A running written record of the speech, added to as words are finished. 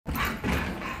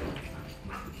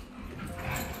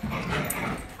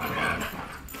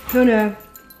Kona,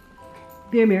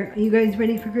 Bear, are you guys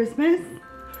ready for Christmas?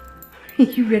 Are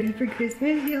you ready for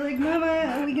Christmas? You're like, Mama,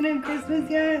 are we gonna have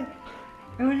Christmas yet?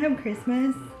 I wanna have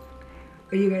Christmas.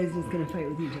 Or are you guys just gonna fight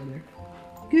with each other?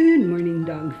 Good morning,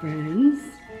 dog friends.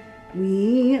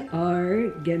 We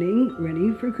are getting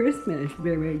ready for Christmas.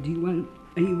 Bear, are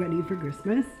you ready for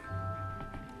Christmas?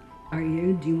 Are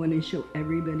you? Do you want to show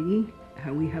everybody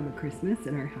how we have a Christmas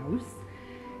in our house?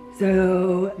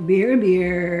 So Bear,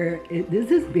 this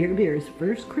is Bear's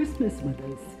first Christmas with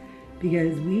us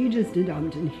because we just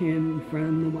adopted him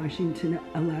from the Washington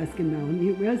Alaskan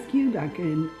Malamute Rescue back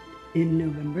in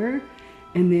November.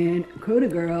 And then Coda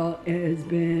Girl has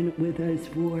been with us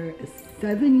for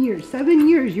 7 years. 7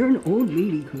 years, you're an old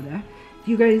lady, Coda.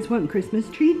 Do you guys want Christmas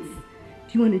treats?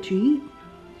 Do you want a treat?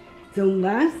 So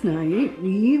last night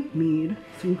we made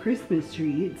some Christmas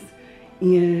treats.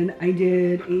 And I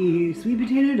did a sweet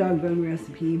potato dog bone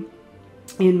recipe,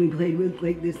 and we played with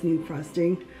like this new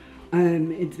frosting.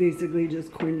 It's basically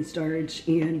just cornstarch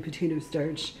and potato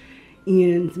starch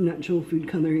and some natural food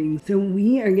coloring. So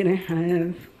we're gonna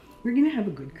have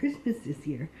a good Christmas this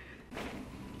year.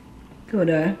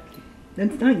 Coda,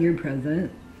 that's not your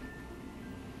present.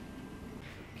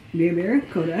 Bear,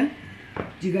 Coda,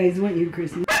 do you guys want your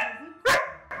Christmas present?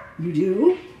 You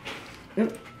do?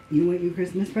 Yep. You want your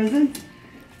Christmas present?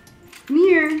 Come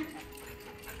here.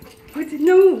 What's it?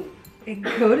 No.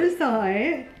 Coda saw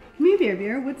it. Come here,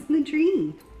 Bear. What's in the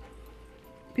tree?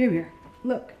 Bear,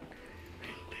 look.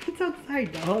 It's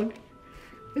outside, dog.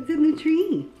 What's in the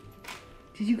tree?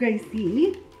 Did you guys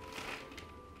see?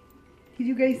 Did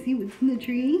you guys see what's in the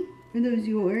tree? Are those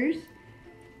yours?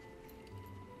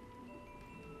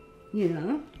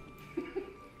 Yeah.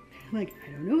 Like,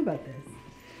 I don't know about this.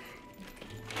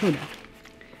 Hold on.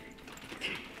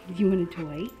 Do you want a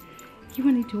toy? You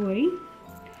want a toy?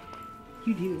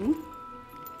 You do?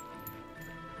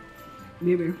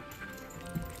 Maybe.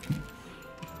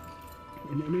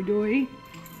 Another toy?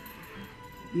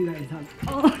 You guys have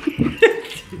all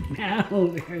now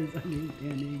Bear's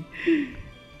understanding.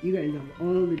 You guys have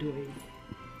all the toys.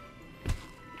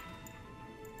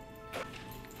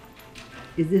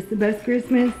 Is this the best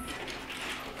Christmas?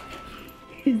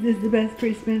 Is this the best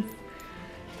Christmas?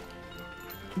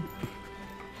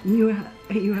 Are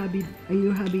you happy? Are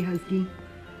you happy, Husky?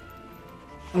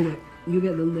 Oh wait, you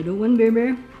get the little one,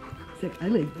 Bear? It's like, I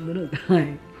like the little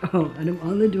guy. Oh, out of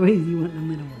all the toys, you want the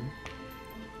little one.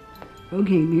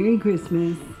 Okay, Merry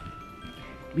Christmas.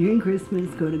 Merry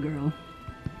Christmas, Coda Girl.